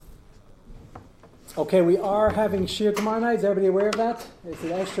Okay, we are having Shir tomorrow night. Is everybody aware of that? It's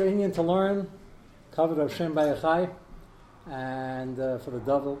an extra Indian to learn. Kavod of Shem Bayachai. And for the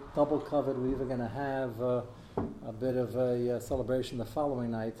double covered, we're even going to have a bit of a celebration the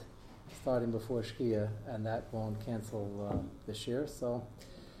following night, starting before Shkia, and that won't cancel this year. So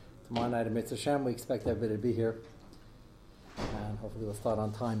tomorrow night at Mitzvah Shem, we expect everybody to be here, and hopefully we'll start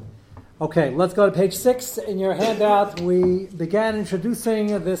on time. Okay, let's go to page 6. In your handout, we began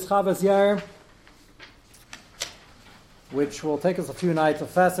introducing this Chavas Yair, which will take us a few nights. A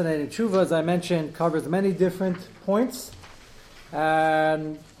fascinating tshuva, as I mentioned, covers many different points.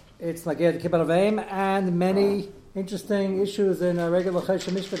 And it's like the Kibbutz Avim and many interesting issues in a regular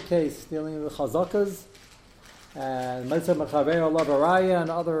Chesed Mishpat case, dealing with Chazakas and Mitzvah Mechaver Olav Araya and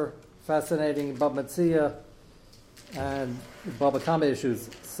other fascinating Bab Metzia and Baba Kama issues.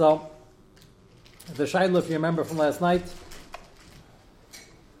 So, the Shaila, if you remember from last night,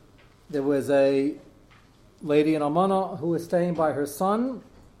 there was a lady in Amana who was staying by her son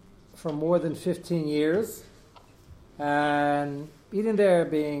for more than 15 years and eating there,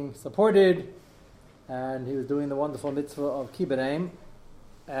 being supported, and he was doing the wonderful mitzvah of Kibbutz.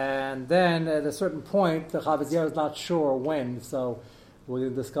 And then at a certain point, the Chavas Yair is not sure when, so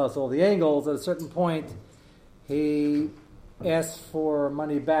we'll discuss all the angles. At a certain point, he asked for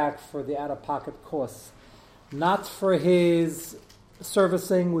money back for the out-of-pocket costs, not for his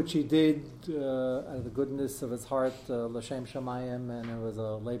servicing, which he did out of the goodness of his heart, l'shem shamayim, and it was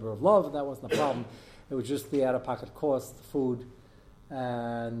a labor of love. That wasn't a problem. It was just the out-of-pocket cost, the food,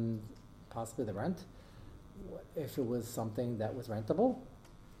 and possibly the rent, if it was something that was rentable.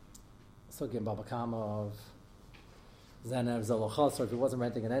 So again, Baba Kama of Zenev Zelochas, or if he wasn't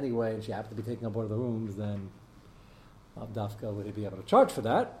renting it anyway, and she happened to be taking up one of the rooms, then Abdafka would he be able to charge for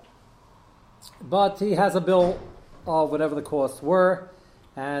that. But he has a bill of whatever the costs were,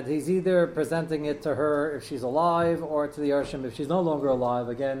 and he's either presenting it to her if she's alive, or to the Yarshim if she's no longer alive.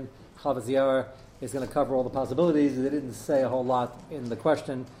 Again, Chavas Yair is going to cover all the possibilities. They didn't say a whole lot in the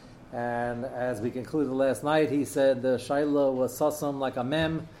question, and as we concluded last night, he said the Shaila was Sassam like a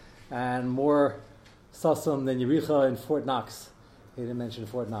mem, and more Sassam than Yericha in Fort Knox. He didn't mention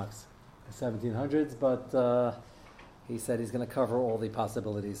Fort Knox in the 1700s, but he said he's going to cover all the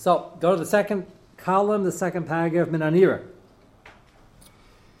possibilities. So, go to the second column, the second paragraph, Min Anira.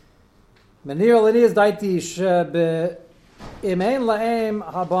 Menir Linias Daitish Imein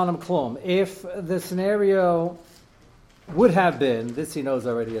Laem Habanam Klum. If the scenario would have been, this he knows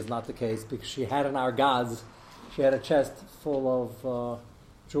already is not the case, because she had an argaz, she had a chest full of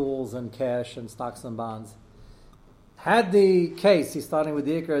jewels and cash and stocks and bonds. Had the case, he's starting with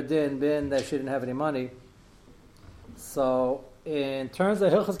the Ikar Din, been that she didn't have any money, so in terms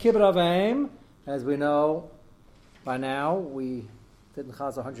of Hilchas Kibbutz Avim, as we know by now, we didn't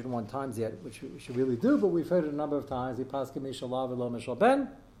chaz 101 times yet, which we should really do, but we've heard it a number of times. We pass Mishal La v'lo Mishal Ben,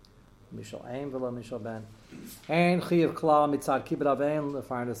 Mishal Aim v'lo Mishal Ben, and Chiyav Klal Mitzad Kibbutz Avim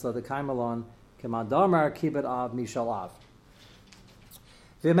l'farnas the Kaimalon Keman Damar Kibbutz Av Mishal Av.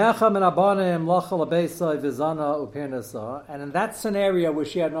 V'mecha min abanim lachal abeisa v'zana upirnasa. And in that scenario where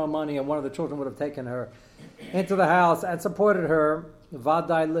she had no money and one of the children would have taken her into the house and supported her,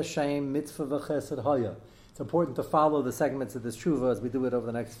 Vadai l'shem mitzvah v'chesed haya. It's important to follow the segments of this tshuva as we do it over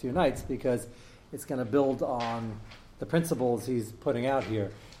the next few nights, because it's going to build on the principles he's putting out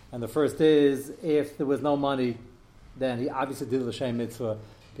here. And the first is, if there was no money, then he obviously did l'shem mitzvah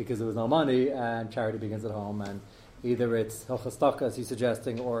because there was no money, and charity begins at home, and either it's hilchas as he's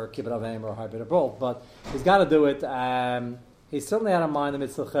suggesting, or kibbutz avim, or a hybrid of both. But he's got to do it. He certainly had in mind the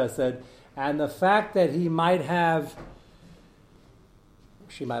mitzvah chesed, and the fact that she might have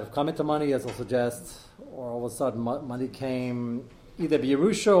come into money, as he'll suggest, or all of a sudden money came either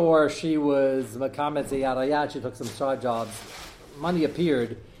Yerusha, or she was makamet ziyarayat, she took some side jobs, money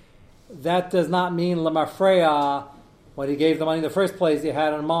appeared. That does not mean lemafreya, when he gave the money in the first place, he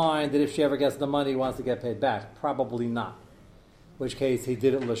had in mind that if she ever gets the money, he wants to get paid back. Probably not. In which case, he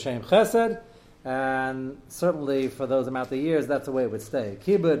did it l'shem chesed, and certainly for those amount of years, that's the way it would stay.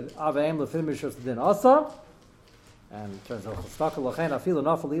 Kibbutz avim l'fim mishus din asa, and it turns out l'chein afilu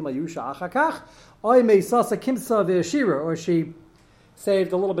nafal ima yusha achakach, oy meisasa kimsa v'yashira, or she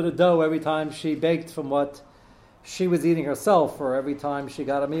saved a little bit of dough every time she baked from what she was eating herself, or every time she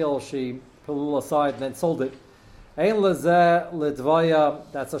got a meal, she put a little aside and then sold it. Ein lezeh ledvaya,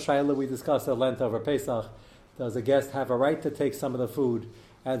 that's a shayla we discussed at length over Pesach. Does a guest have a right to take some of the food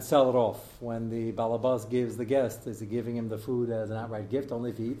and sell it off? When the balabas gives the guest, is he giving him the food as an outright gift, only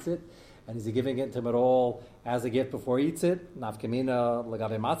if he eats it? And is he giving it to him at all as a gift before he eats it? Nafkamina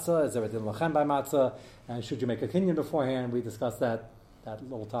lagabe matzah, is there a din lachem by matzah? And should you make a kinyan beforehand? We discussed that That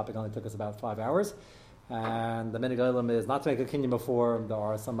little topic only took us about 5 hours. And the minhag olam is not to make a kinyan before. There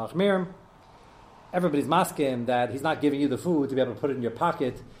are some machmirim. Everybody's masking that he's not giving you the food to be able to put it in your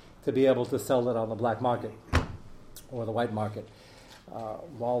pocket to be able to sell it on the black market or the white market.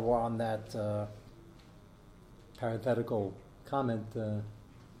 While we're on that parenthetical comment, there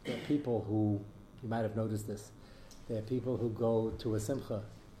are people who, you might have noticed this, there are people who go to a simcha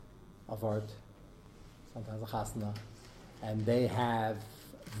of art, sometimes a chasna, and they have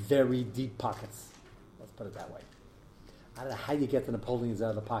very deep pockets. Let's put it that way. I don't know how you get the Napoleons out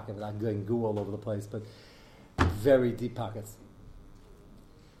of the pocket without getting goo all over the place, but very deep pockets.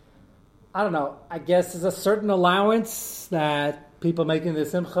 I don't know. I guess there's a certain allowance that people making the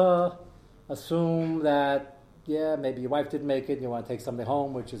simcha assume that, yeah, maybe your wife didn't make it and you want to take something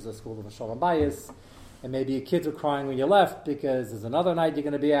home, which is a school of a shalom bayis, and maybe your kids were crying when you left because there's another night you're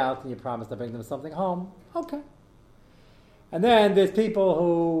going to be out and you promised to bring them something home. Okay. And then there's people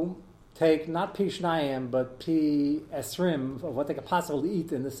who take not pi shnayim, but pi esrim of what they could possibly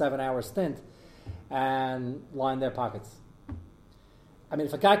eat in the 7-hour stint and line their pockets. I mean,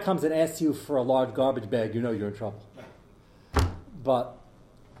 if a guy comes and asks you for a large garbage bag, you know you're in trouble. But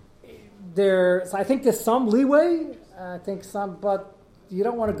I think there's some leeway. But you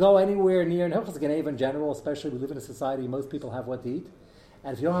don't want to go anywhere near, and Hilchos Geneva in general, especially we live in a society, most people have what to eat.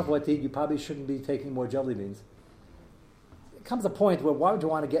 And if you don't have what to eat, you probably shouldn't be taking more jelly beans. It comes a point where why would you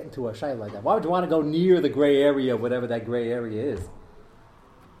want to get into a shay like that? Why would you want to go near the gray area, whatever that gray area is?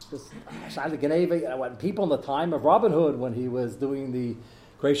 Just Shaila Geneva, when people in the time of Robin Hood, when he was doing the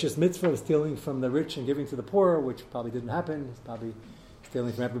gracious mitzvah of stealing from the rich and giving to the poor, which probably didn't happen, he's probably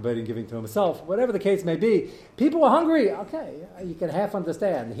stealing from everybody and giving to himself, whatever the case may be, people were hungry. Okay, you can half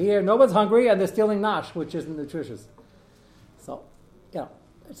understand. Here, no one's hungry and they're stealing nash, which isn't nutritious. So,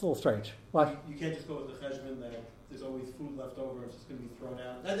 it's a little strange. What? You can't just go with the cheshbon that there's always food left over, it's just going to be thrown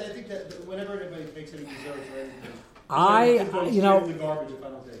out. I think that whenever anybody makes any desserts or anything, the garbage if I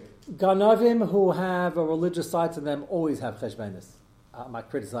don't take it. Ganavim who have a religious side to them always have cheshbonis. I'm not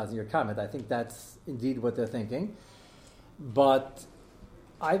criticizing your comment. I think that's indeed what they're thinking. But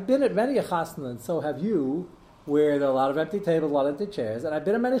I've been at many chasnas, and so have you, where there are a lot of empty tables, a lot of empty chairs. And I've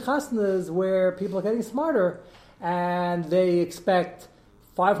been at many chasnas where people are getting smarter and they expect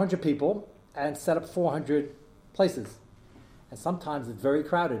 500 people and set up 400 places. And sometimes it's very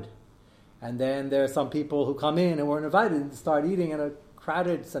crowded. And then there are some people who come in and weren't invited to start eating in a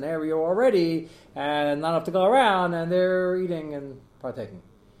crowded scenario already and not enough to go around, and they're eating and partaking.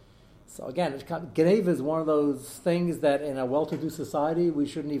 So again, Geneva is one of those things that in a well-to-do society we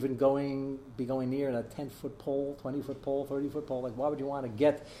shouldn't even be going near in a 10-foot pole, 20-foot pole, 30-foot pole. Like, why would you want to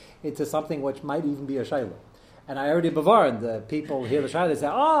get into something which might even be a shayla? And I already bavarn, the people hear the shayla, they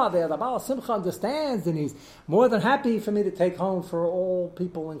say, the Baal Simcha understands, and he's more than happy for me to take home for all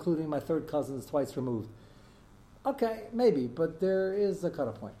people, including my third cousins twice removed. Okay, maybe, but there is a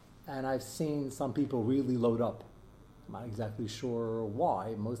cut-off point. And I've seen some people really load up. I'm not exactly sure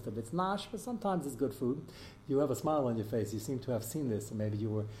why. Most of it's nash, but sometimes it's good food. You have a smile on your face. You seem to have seen this, and maybe you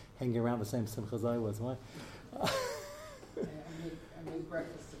were hanging around the same simchas I was. Why? I make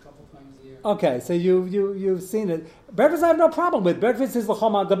breakfast a couple times a year. Okay, so you've seen it. Breakfast I have no problem with. Breakfast is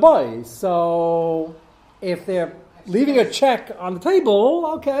l'chom ad boy. So if they're leaving a check on the table,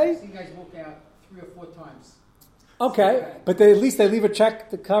 okay. I've seen guys walk out 3 or 4 times. Okay, but at least they leave a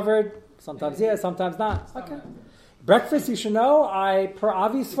check covered. Sometimes yes, sometimes not. Okay. Breakfast, you should know, per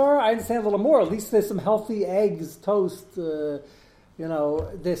Avisvar, I understand a little more. At least there's some healthy eggs, toast, there's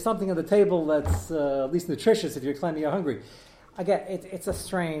something on the table that's at least nutritious if you're claiming you're hungry. Again, it's a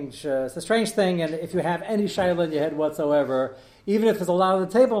strange thing, and if you have any shayla in your head whatsoever, even if there's a lot on the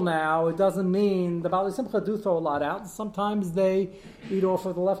table now, it doesn't mean the Baalei Simcha do throw a lot out. Sometimes they eat off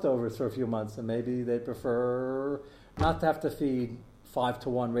of the leftovers for a few months, and maybe they prefer not to have to feed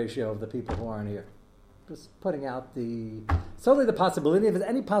 5-to-1 ratio of the people who aren't here. Just putting out certainly the possibility. If there's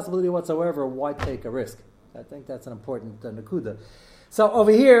any possibility whatsoever, why take a risk? I think that's an important nakuda. So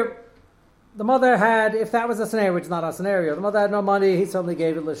over here, the mother had, if that was a scenario, which is not a scenario, the mother had no money, he certainly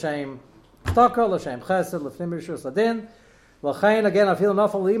gave it l'shem tzedakah, l'shem chesed, l'fnim rishus ladin. L'chein, again, I feel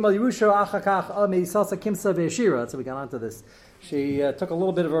enough of l'ima yirusha achakach ami salsa kimsa ve'eshira. So we got onto this. She took a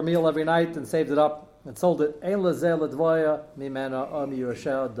little bit of her meal every night and saved it up and sold it. Ein lezeh ledvoya mimena ami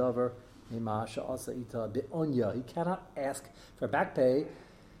yirusha davar. He cannot ask for back pay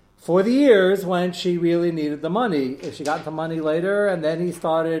for the years when she really needed the money. If she got into money later and then he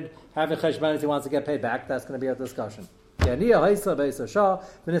started having cheshbonos, he wants to get paid back, that's going to be a discussion. And that was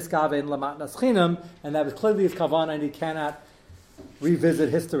clearly his kavanah, and he cannot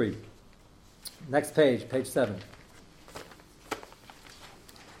revisit history. Next page 7.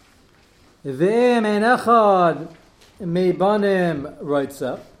 V'im ein echad mibanim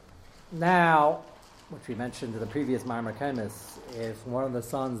roitza. Now, which we mentioned in the previous Ma'amar Kemis, if one of the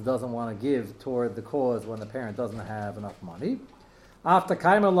sons doesn't want to give toward the cause when the parent doesn't have enough money, after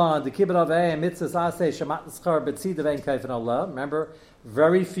Kaimerlan, the kibbut avei mitzvahs aseh shamat l'schar b'tzid avein kaifin Allah. Remember,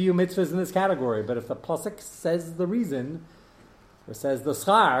 very few mitzvahs in this category, but if the pasuk says the reason, or says the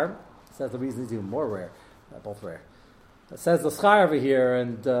schar, says the reason is even more rare, both rare. It says the schar over here,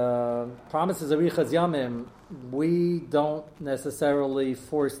 and promises arichas yamim, we don't necessarily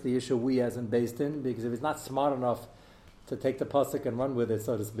force the issue, we as in Beis Din, because if he's not smart enough to take the pasuk and run with it,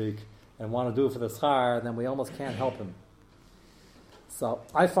 so to speak, and want to do it for the schar, then we almost can't help him. So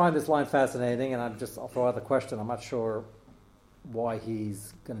I find this line fascinating, and I'll throw out the question. I'm not sure why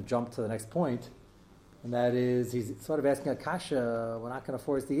he's going to jump to the next point, and that is he's sort of asking a kasha. We're not going to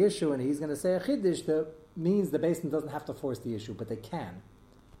force the issue, and he's going to say a chiddush that means the Beis Din doesn't have to force the issue, but they can.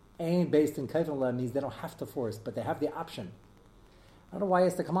 And Beis Din kaifin Allah means they don't have to force, but they have the option. I don't know why he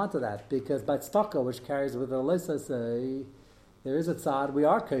has to come on to that, because by tzedakah, which carries with the lesa say, there is a tzad, we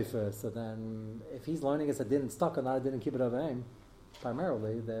are kaifer. So then, if he's learning us a din tzedakah, not a din kibbut avim,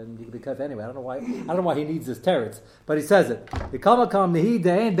 primarily, then you can be kaifer anyway. I don't know why he needs this teretz, but he says it. The kamakam nehi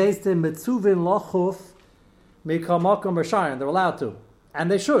dein Beis Din mitzuvin lochuf mikamakom b'shayin. They're allowed to, and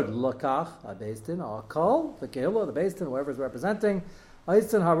they should. Lokach a Beis Din or kol the kehillah, the Beis Din, whoever is representing.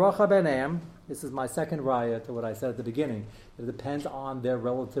 Aitzin haracha benam. This is my second raya to what I said at the beginning. It depends on their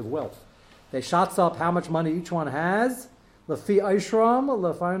relative wealth. They shots up how much money each one has. Lefi aishram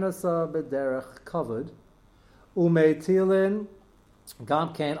lefarnas b'derech kavod umeitilin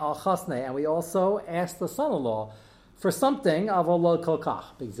gamken al chasne. And we also ask the son-in-law for something of a lo kolkach,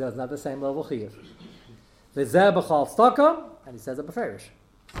 because he doesn't have the same level chiyuv. V'zeh b'chal tzedakah, and he says a beferish.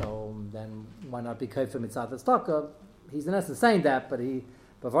 So then why not be kaifer mitzvah tzedakah? He's in essence saying that, but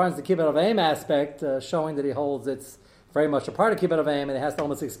Bavaran's the kibbut avim aspect, showing that he holds it's very much a part of kibbut avim, and it has to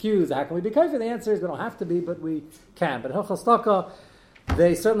almost excuse how can we be kaifer? The answer is we don't have to be, but we can. But hilchos tzedakah,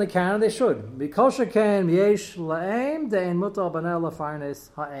 they certainly can and they should. Mikosha ken yesh la'im de'en mutar banel lafarnes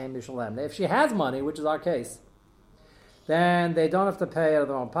ha'im yishalem. If she has money, which is our case, then they don't have to pay out of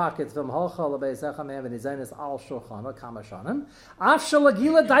their own pockets. Even though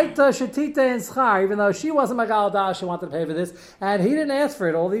she wasn't Magal, she wanted to pay for this, and he didn't ask for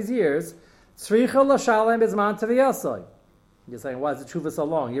it all these years. You're saying, why is the tshuva so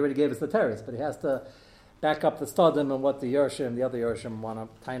long? He already gave us the teretz, but he has to back up the stadim and what the other Yershim want to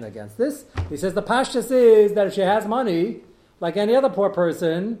taina against this. He says the pashtus is that if she has money, like any other poor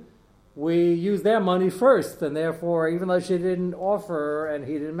person, we use their money first, and therefore, even though she didn't offer and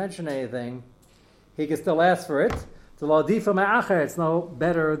he didn't mention anything, he can still ask for it. It's no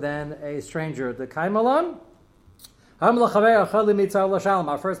better than a stranger. The Kaimalan, our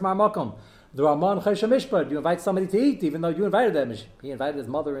first Marmakum, the Raman Cheshamishpad, you invite somebody to eat, even though you invited them. He invited his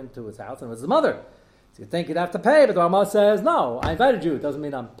mother into his house, and it was his mother. So you think you'd have to pay, but the Raman says, no, I invited you. It doesn't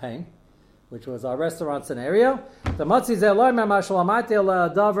mean I'm paying, which was our restaurant scenario. The Matzi Zeloi Mashalamati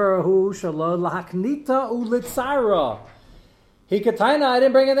Davar Hu Shalom Lahaknita Ulitzara. He could taina, I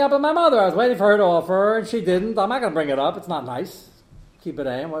didn't bring it up with my mother. I was waiting for her to offer, and she didn't. I'm not going to bring it up. It's not nice. Keep it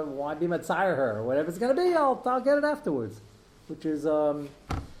in. Why be mitzayir her? Whatever it's going to be, I'll get it afterwards. Which is a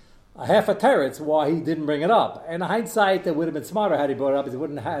half a teretz why he didn't bring it up. In hindsight, it would have been smarter had he brought it up, because he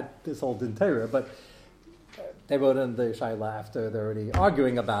wouldn't have had this whole din Torah. But they wrote in the Shaila after they're already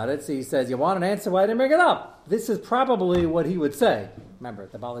arguing about it. So he says, you want an answer why I didn't bring it up? This is probably what he would say. Remember,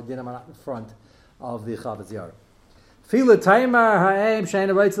 the Baalei Dinim are not in front of the Chavaz Yair.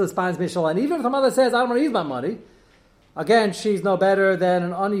 And even if the mother says, I don't want to use my money, again, she's no better than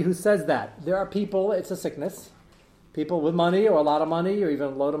an ani who says that. There are people, it's a sickness, people with money or a lot of money or even a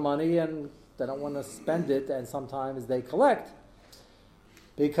load of money, and they don't want to spend it, and sometimes they collect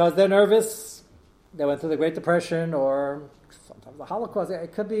because they're nervous. They went through the Great Depression or sometimes the Holocaust.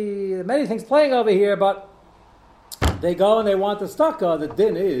 It could be many things playing over here, but they go and they want the tzedakah. The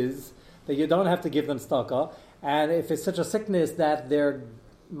din is that you don't have to give them tzedakah. And if it's such a sickness that they're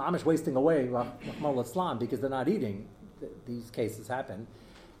mamish wasting away, because they're not eating, these cases happen,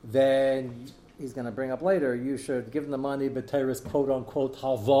 then he's going to bring up later, you should give them the money, but terrorist quote-unquote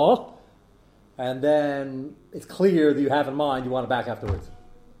halva, and then it's clear that you have in mind you want it back afterwards.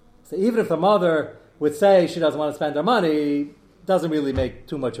 So even if the mother would say she doesn't want to spend her money, doesn't really make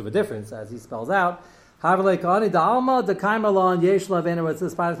too much of a difference, as he spells out. So an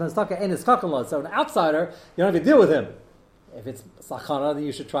outsider, you don't have to deal with him. If it's sakana, then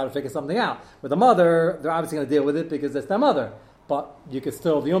you should try to figure something out. With the mother, they're obviously going to deal with it because it's their mother. But you could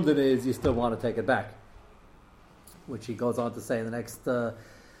still, the umdin is, you still want to take it back. Which he goes on to say in the next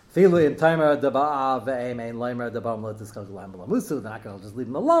They're not going to just leave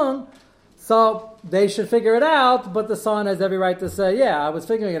him alone. So they should figure it out, but the son has every right to say, yeah, I was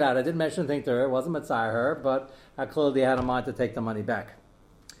figuring it out. I didn't mention anything to her. It wasn't Mitzvah her, but I clearly had in mind to take the money back.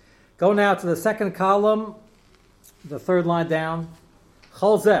 Go now to the second column, the third line down.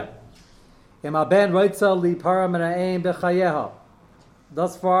 Thus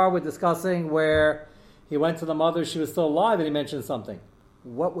far, we're discussing where he went to the mother, she was still alive, and he mentioned something.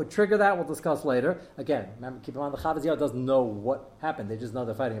 What would trigger that, we'll discuss later. Again, remember, keep in mind, the Chavaz Yair doesn't know what happened. They just know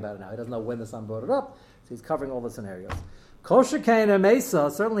they're fighting about it now. He doesn't know when the son brought it up, so he's covering all the scenarios. Kosher Kain and Mesa,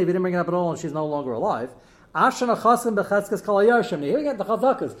 certainly if he didn't bring it up at all and she's no longer alive, Ashan Achasim Becheskas Kal Yarshim. Here we get the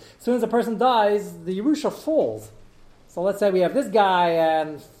Chazakas. As soon as a person dies, the Yerusha falls. So let's say we have this guy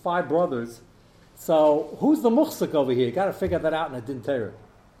and 5 brothers. So who's the Muchsik over here? You got to figure that out in a Din Torah.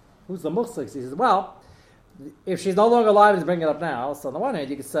 Who's the Muchsik? He says, well, if she's no longer alive, he's bringing it up now. So on the one hand,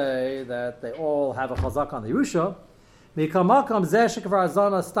 you could say that they all have a chazak on the Yerusha.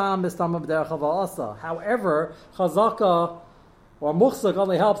 However, chazaka or muchsuk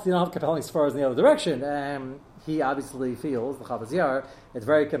only helps you don't have compelling sfars in the other direction. And he obviously feels, the Chavaz Yair, it's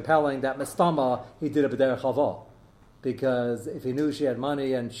very compelling that mistama, he did a b'derech hava. Because if he knew she had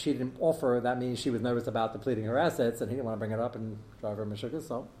money and she didn't offer, that means she was nervous about depleting her assets and he didn't want to bring it up and drive her meshukah.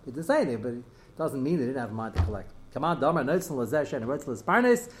 So he didn't say anything, but doesn't mean he didn't have a mind to collect. Come on, Damar, Notzin, Lazesh, and Retzlis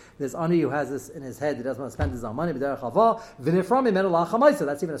Parnes. There's Ani who has this in his head, he doesn't want to spend his own money, but Viniframi, Menelach Hamaisa,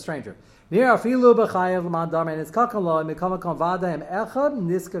 that's even a stranger. Near Afilu B'chayev, Laman Damar, and it's Kakaloi, Mikama Konvadaim, Echad,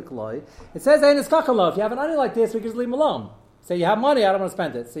 Niskakloi. It says, Ein Niskakaloi, if you have an Ani like this, we can just leave him alone. Say, you have money, I don't want to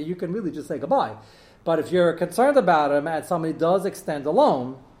spend it. So you can really just say goodbye. But if you're concerned about him and somebody does extend a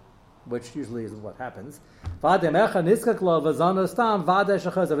loan, which usually is what happens, and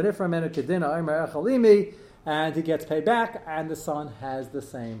he gets paid back, and the son has the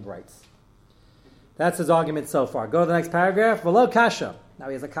same rights. That's his argument so far. Go to the next paragraph. V'lo kasha. Now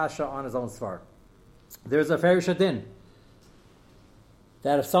he has a kasha on his own svar. There's a ferish din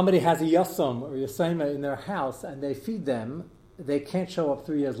that if somebody has a yasam or yasema in their house and they feed them, they can't show up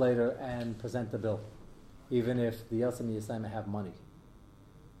 3 years later and present the bill, even if the yasam and yasema have money.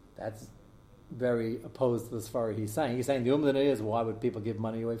 That's very opposed to the Sfari he's saying. He's saying the umdana is, why would people give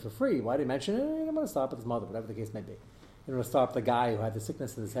money away for free? Why did he mention it? He didn't want to stop with his mother, whatever the case may be. He didn't want to stop the guy who had the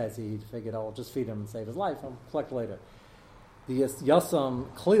sickness in his head, so he figured, I'll just feed him and save his life. I'll collect later. The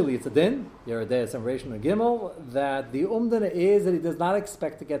Yasam, clearly it's a din, Yeridei Yasam Rishon and Gimel, that the umdana is that he does not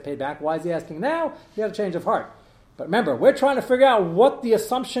expect to get paid back. Why is he asking now? He had a change of heart. But remember, we're trying to figure out what the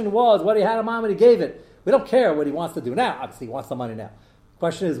assumption was, what he had in mind when he gave it. We don't care what he wants to do now. Obviously, he wants the money now.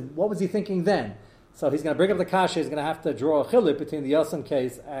 Question is, what was he thinking then? So he's going to bring up the kasha. He's going to have to draw a chiluk between the Yasam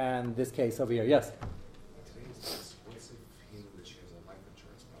case and this case over here. Yes? What's if he knew that she has a life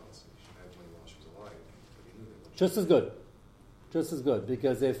insurance policy? She had money while she was alive. But he knew that just as good. Just as good.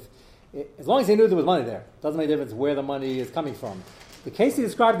 Because as long as he knew there was money there, it doesn't make a difference where the money is coming from. The case he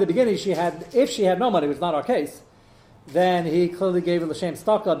described at the beginning, if she had no money, which is not our case, then he clearly gave her l'shem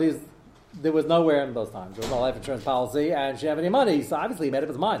staka because there was nowhere in those times. There was no life insurance policy, and she didn't have any money. So obviously he made up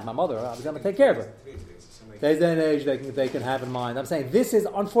his mind. My mother, I was going to take care of her. Today's day and age, they can have in mind. I'm saying this is,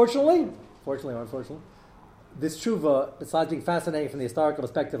 unfortunately, this tshuva, besides being fascinating from the historical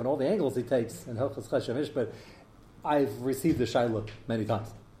perspective and all the angles he takes in Hilchos Chesed Mishpat, I've received the shayla many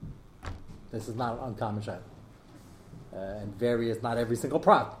times. This is not an uncommon shayla. And various, not every single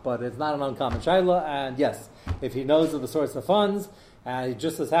prop, but it's not an uncommon shayla. And yes, if he knows of the source of funds, and he's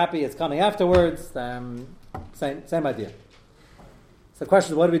just as happy it's coming afterwards, same idea. So the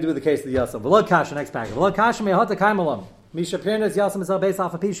question is, what do we do with the case of the Yasam? V'lo kasha, next paragraph. V'lo kasha mehata kaimalam. Misha pirnas Yasam is al-beis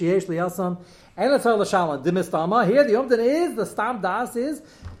al-fapishi yesh li-Yasam. En l'tzor l'shalom. Dimistama. Here the umdan is, the stam das is,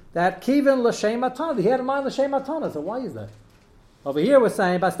 that kivin l'shem matana. He had in mind l'shem matana. So why is that? Over here we're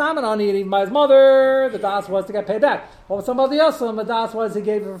saying, by stam and ani, even by his mother, the das was to get paid back. Over some other Yasam, the das was he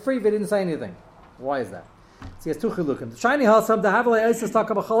gave it for free, but he didn't say anything. Why is that? So he has two chilukim. Shiny hasam, the havale isis talk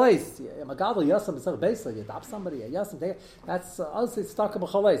about chalais. Magadol yasam is basically you adopt somebody, a yasam. That's also stuck about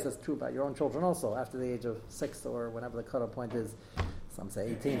chalais. That's true about your own children also, after the age of 6 or whenever the cutoff point is. Some say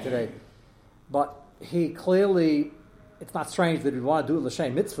 18 today. But he clearly, it's not strange that he'd want to do it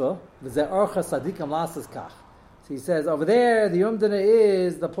l'shem mitzvah. V'zeh orcha sadikam lasas kach. So he says over there, the umdana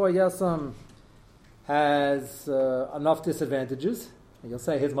is the poor yasam has enough disadvantages. You'll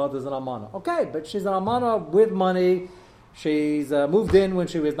say his mother's an almana. Okay, but she's an almana with money. She's moved in when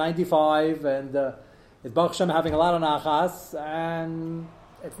she was 95 and is Baruch Hashem having a lot of nachas, and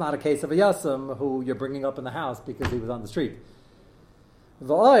it's not a case of a yasam who you're bringing up in the house because he was on the street.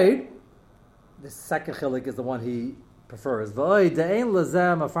 The second chilik is the one he prefers. V'oy de'ein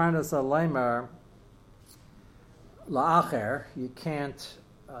lezeh mafarnas aleimer la'acher. You can't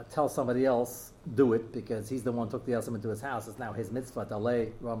tell somebody else do it because he's the one who took the yasim into his house. It's now his mitzvah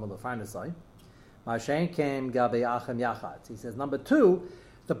dalei rama lafarnasai. Mashen came gabe achem yachat. He says number 2,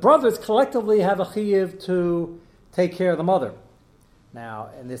 the brothers collectively have a chiyuv to take care of the mother. Now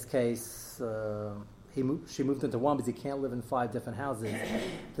in this case, she moved into one because he can't live in 5 different houses.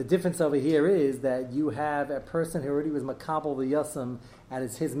 The difference over here is that you have a person who already was makabel the yasim and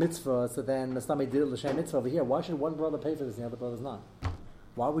it's his mitzvah. So then Mastami did l'shem mitzvah over here. Why should one brother pay for this and the other brother's not?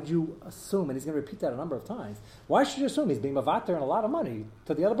 Why would you assume, and he's going to repeat that a number of times, why should you assume he's being mavater and a lot of money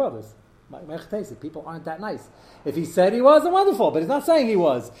to the other brothers? People aren't that nice. If he said he was, then wonderful, but he's not saying he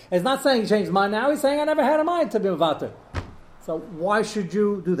was. He's not saying he changed his mind now, he's saying I never had a mind to be mavater. So why should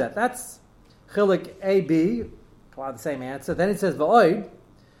you do that? That's chilik A-B, the same answer. Then it says v'oid.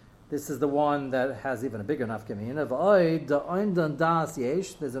 This is the one that has even a bigger nafkamina. V'oid, da'oindan das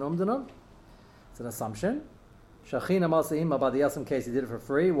yesh. There's an umdanum. It's an assumption. Shachina Masahim about the Yasam case, he did it for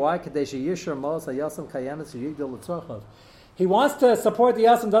free. Why? He wants to support the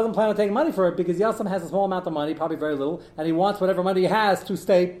Yasam, doesn't plan on taking money for it because Yasam has a small amount of money, probably very little, and he wants whatever money he has to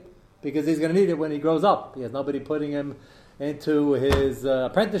stay because he's going to need it when he grows up. He has nobody putting him into his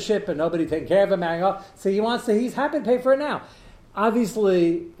apprenticeship and nobody taking care of him, marrying up. So he's happy to pay for it now.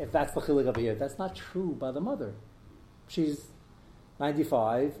 Obviously, if that's the chilik over here, that's not true by the mother. She's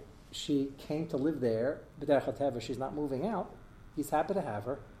 95. She came to live there, but she's not moving out. He's happy to have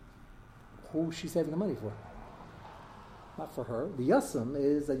her. Who's she saving the money for? Not for her. The Yasam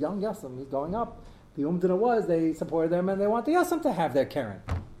is a young Yasam. He's growing up. The Umdana was, they supported them and they want the Yasam to have their Karen.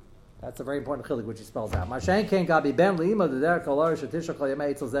 That's a very important chilik which he spells out. Mashen ken gabi ben liima de der kolar shetisha kol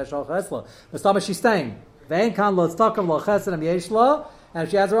yemei etzel zeh shal chesla. Mustama she's staying. Vein kan lo tztakim lo chesedem yeshla. And if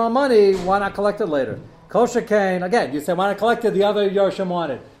she has her own money, why not collect it later? Kosher Kane, again, you say why not collect it? The other Yorshim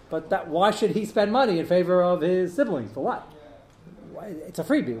wanted. But why should he spend money in favor of his siblings? For what? It's a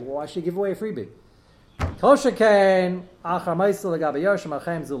freebie. Why should he give away a freebie? So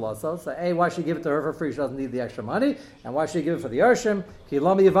A, why should he give it to her for free? She doesn't need the extra money. And why should he give it for the Yarshim?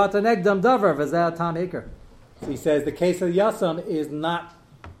 So he says the case of the Yasam is not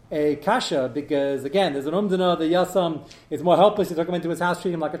a kasha because, again, there's an umdana. The Yasam is more helpless. He took him into his house,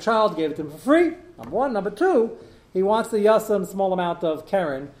 treated him like a child, gave it to him for free. Number 1. Number 2, he wants the Yasam small amount of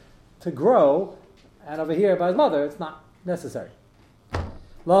Karen to grow, and over here by his mother, it's not necessary.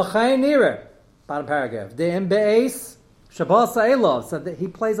 Bottom paragraph. So that he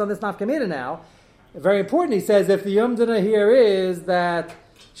plays on this nafkamina now. Very important, he says, if the umdana here is that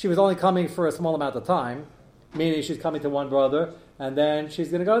she was only coming for a small amount of time, meaning she's coming to one brother, and then she's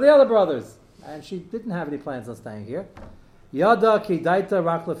going to go to the other brothers, and she didn't have any plans on staying here. Yada ki daita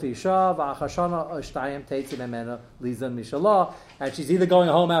rak lefisha v'achashana oshtayim teitzi memena lizan mishalah, and she's either going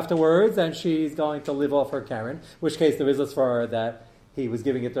home afterwards and she's going to live off her Karen, which case there is a svara that he was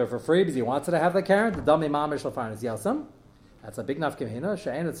giving it to her for free because he wants her to have the Karen. The dami mamish lafarnas yasam. That's a big nafkamina.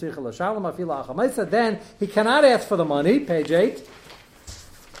 She'en etzricha l'shalom afila achamaisa. Then he cannot ask for the money. Page 8.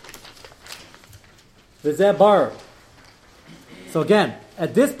 V'zeh bar. So again,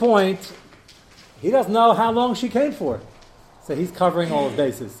 at this point, he doesn't know how long she came for. So he's covering all his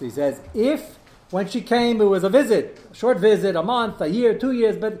bases. He says, if when she came it was a visit, a short visit, a month, a year, 2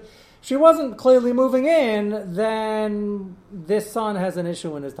 years, but she wasn't clearly moving in, then this son has an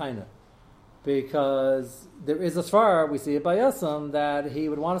issue in his taina. Because there is a svara, we see it by Yasam, that he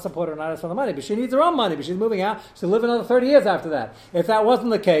would want to support her not ask for the money, but she needs her own money, but she's moving out, she'll live another 30 years after that. If that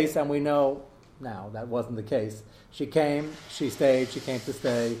wasn't the case, and we know now that wasn't the case, she came, she stayed, she came to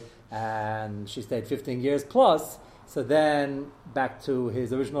stay, and she stayed 15 years plus, so then, back to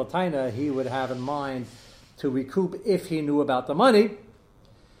his original taina, he would have in mind to recoup if he knew about the money.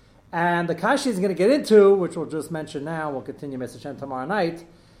 And the kashi is going to get into, which we'll just mention now, we'll continue Mr. Shem tomorrow night.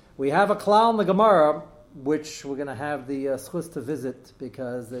 We have a klal in the Gemara, which we're going to have the schus to visit,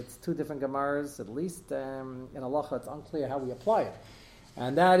 because it's 2 different Gemaras, at least in halacha, it's unclear how we apply it.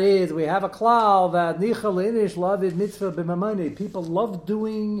 And that is, we have a klal that nichal inish lavid mitzvah b'mamani. People love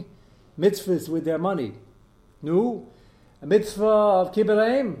doing mitzvahs with their money. No, a mitzvah of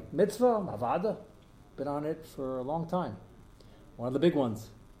kibbutz, mitzvah, avada, been on it for a long time. One of the big ones.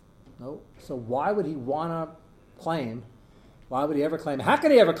 No, so why would he want to claim? Why would he ever claim? How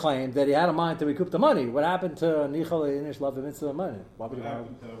could he ever claim that he had a mind to recoup the money? What happened to Nichal Inish Love the Mitzvah money? Why would he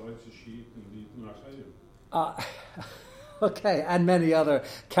want to? Okay, and many other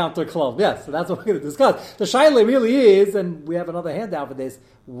counter clubs. Yes, so that's what we're going to discuss. The shaila really is, and we have another handout for this.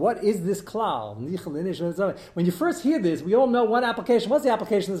 What is this klal? When you first hear this, we all know one application. What's the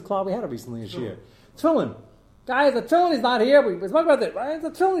application of this klal? We had it recently this year. Tefillin. Guys, the tefillin is not here. We spoke about it, right?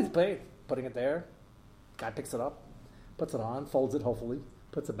 The tefillin is paid. Putting it there. Guy picks it up, puts it on, folds it, hopefully,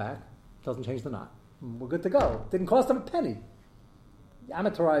 puts it back. Doesn't change the knot. We're good to go. Didn't cost him a penny.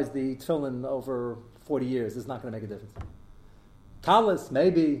 Amortized the tefillin over 40 years. It's not going to make a difference. Talis,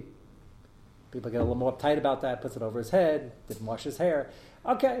 maybe. People get a little more uptight about that. Puts it over his head. Didn't wash his hair.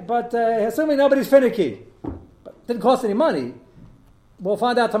 Okay, but assuming nobody's finicky. But didn't cost any money. We'll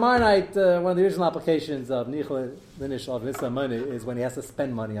find out tomorrow night. One of the original applications of Nichla Linish of Mitzvah money is when he has to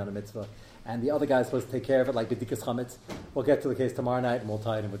spend money on a mitzvah. And the other guy is supposed to take care of it, like B'dikas Chametz. We'll get to the case tomorrow night and we'll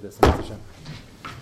tie it in with this.